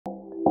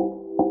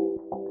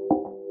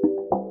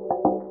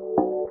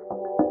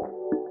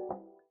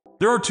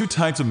There are two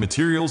types of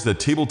materials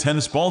that table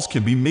tennis balls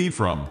can be made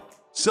from: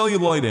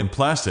 celluloid and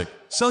plastic.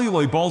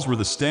 Celluloid balls were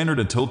the standard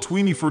until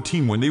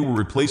 2014 when they were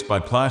replaced by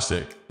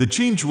plastic. The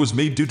change was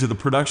made due to the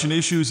production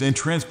issues and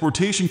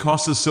transportation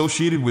costs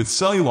associated with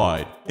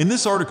celluloid. In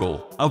this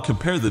article, I'll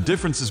compare the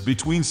differences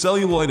between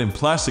celluloid and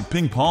plastic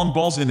ping pong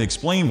balls and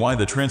explain why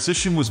the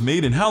transition was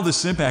made and how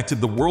this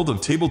impacted the world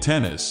of table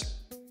tennis.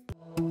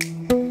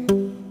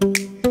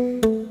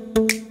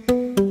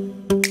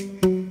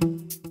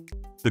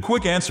 The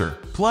quick answer: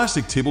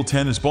 plastic table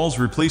tennis balls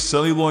replaced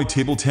celluloid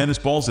table tennis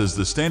balls as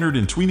the standard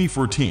in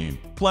 2014.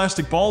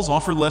 Plastic balls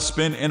offer less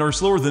spin and are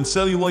slower than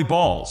celluloid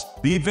balls.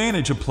 The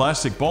advantage of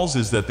plastic balls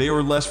is that they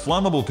are less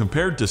flammable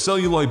compared to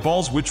celluloid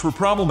balls, which were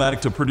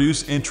problematic to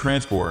produce and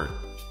transport.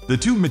 The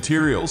two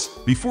materials.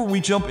 Before we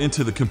jump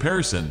into the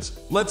comparisons,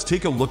 let's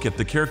take a look at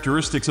the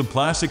characteristics of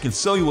plastic and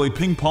celluloid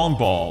ping pong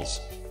balls.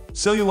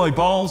 Celluloid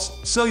balls.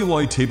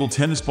 Celluloid table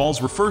tennis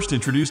balls were first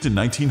introduced in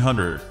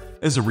 1900.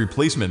 As a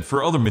replacement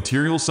for other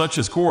materials such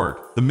as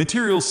cork. The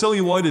material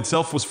celluloid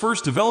itself was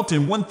first developed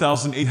in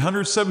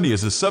 1870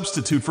 as a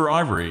substitute for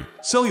ivory.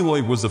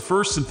 Celluloid was the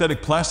first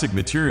synthetic plastic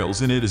materials,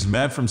 and it is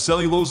made from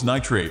cellulose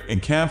nitrate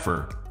and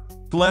camphor.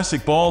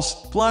 Plastic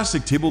balls.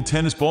 Plastic table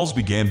tennis balls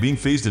began being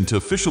phased into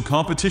official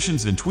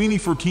competitions in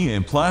 2014,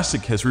 and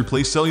plastic has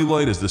replaced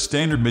celluloid as the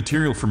standard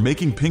material for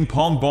making ping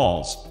pong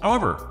balls.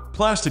 However,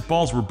 plastic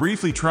balls were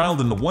briefly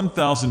trialed in the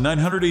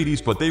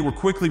 1980s, but they were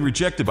quickly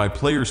rejected by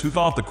players who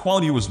thought the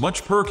quality was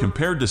much poor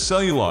compared to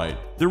celluloid.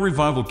 The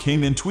revival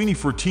came in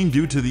 2014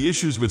 due to the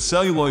issues with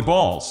celluloid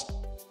balls.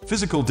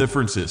 Physical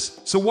differences.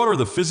 So what are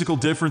the physical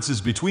differences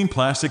between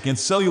plastic and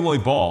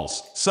celluloid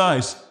balls?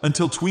 Size.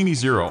 Until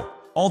 2010,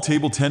 all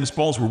table tennis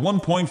balls were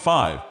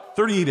 1.5,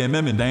 38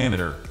 mm in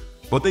diameter,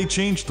 but they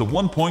changed to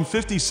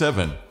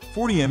 1.57,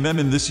 40 mm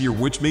in this year,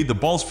 which made the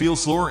balls feel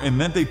slower and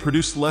meant they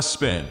produced less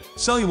spin.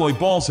 Celluloid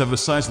balls have a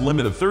size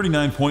limit of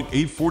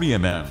 39.8 40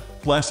 mm.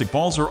 Plastic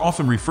balls are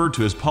often referred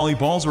to as poly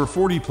balls or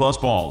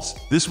 40+ balls.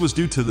 This was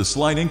due to the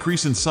slight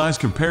increase in size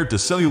compared to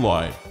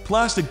celluloid.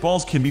 Plastic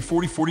balls can be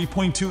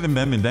 40.2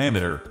 mm in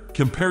diameter,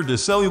 compared to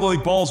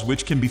celluloid balls,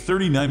 which can be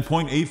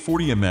 39.8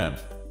 40 mm.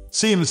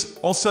 Seams.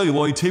 All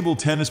celluloid table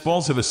tennis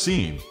balls have a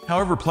seam.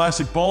 However,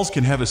 plastic balls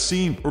can have a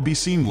seam or be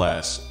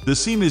seamless. The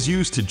seam is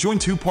used to join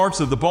two parts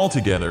of the ball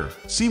together.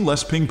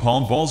 Seamless ping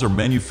pong balls are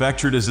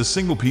manufactured as a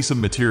single piece of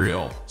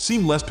material.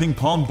 Seamless ping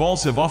pong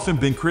balls have often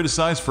been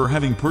criticized for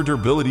having poor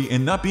durability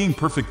and not being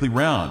perfectly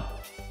round.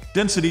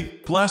 Density.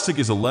 Plastic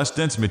is a less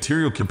dense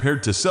material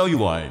compared to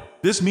celluloid.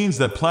 This means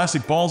that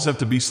plastic balls have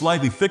to be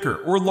slightly thicker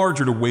or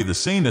larger to weigh the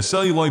same as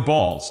celluloid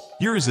balls.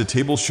 Here is a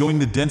table showing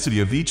the density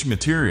of each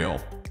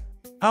material.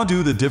 How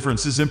do the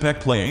differences impact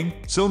playing?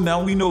 So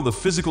now we know the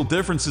physical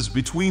differences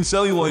between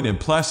celluloid and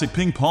plastic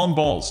ping pong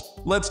balls.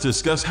 Let's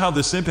discuss how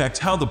this impacts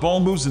how the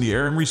ball moves in the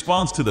air in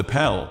response to the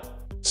paddle.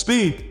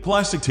 Speed.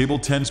 Plastic table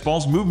tennis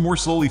balls move more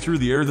slowly through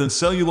the air than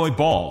celluloid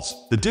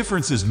balls. The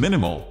difference is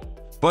minimal,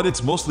 but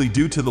it's mostly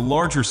due to the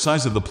larger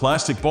size of the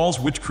plastic balls,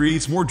 which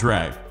creates more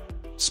drag.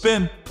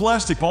 Spin.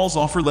 Plastic balls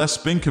offer less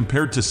spin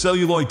compared to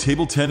celluloid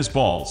table tennis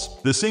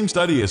balls. The same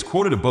study as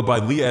quoted above by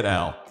Lee et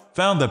al.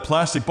 Found that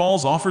plastic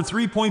balls offer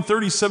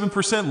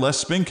 3.37% less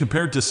spin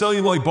compared to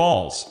celluloid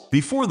balls.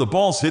 Before the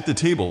balls hit the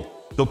table,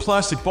 the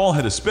plastic ball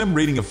had a spin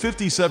rating of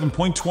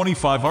 57.25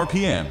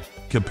 RPM,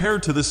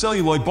 compared to the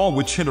celluloid ball,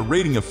 which had a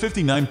rating of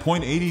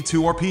 59.82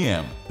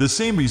 RPM. The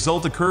same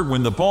result occurred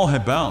when the ball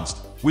had bounced,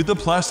 with the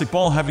plastic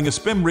ball having a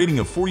spin rating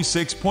of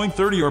 46.30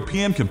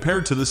 RPM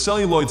compared to the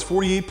celluloid's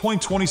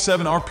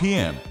 48.27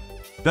 RPM.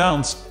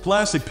 Bounce.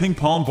 Plastic ping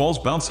pong balls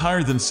bounce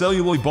higher than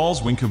celluloid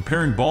balls when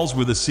comparing balls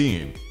with a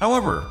seam.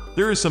 However,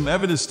 there is some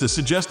evidence to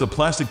suggest the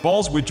plastic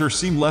balls which are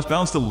seamless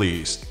bounce the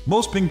least.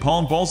 Most ping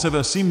pong balls have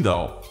a seam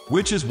though,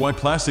 which is why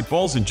plastic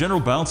balls in general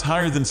bounce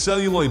higher than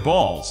celluloid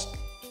balls.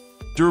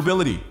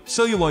 Durability.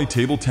 Celluloid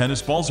table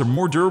tennis balls are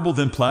more durable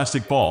than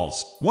plastic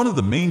balls. One of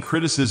the main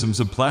criticisms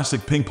of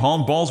plastic ping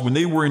pong balls when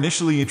they were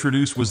initially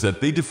introduced was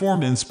that they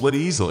deformed and split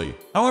easily.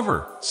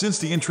 However, since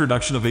the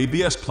introduction of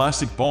ABS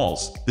plastic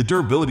balls, the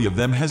durability of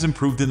them has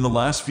improved in the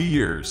last few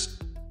years.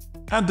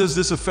 How does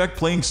this affect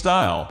playing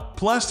style?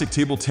 Plastic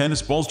table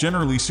tennis balls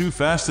generally suit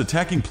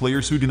fast-attacking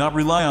players who do not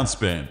rely on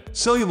spin.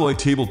 Celluloid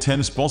table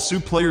tennis balls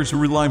suit players who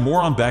rely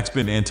more on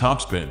backspin and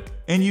topspin,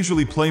 and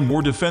usually play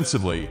more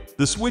defensively.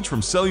 The switch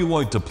from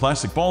celluloid to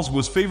plastic balls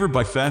was favored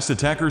by fast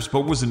attackers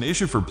but was an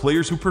issue for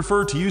players who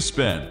prefer to use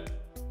spin.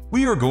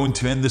 We are going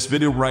to end this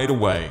video right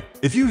away.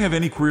 If you have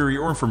any query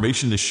or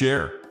information to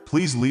share,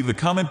 please leave a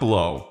comment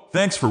below.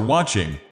 Thanks for watching.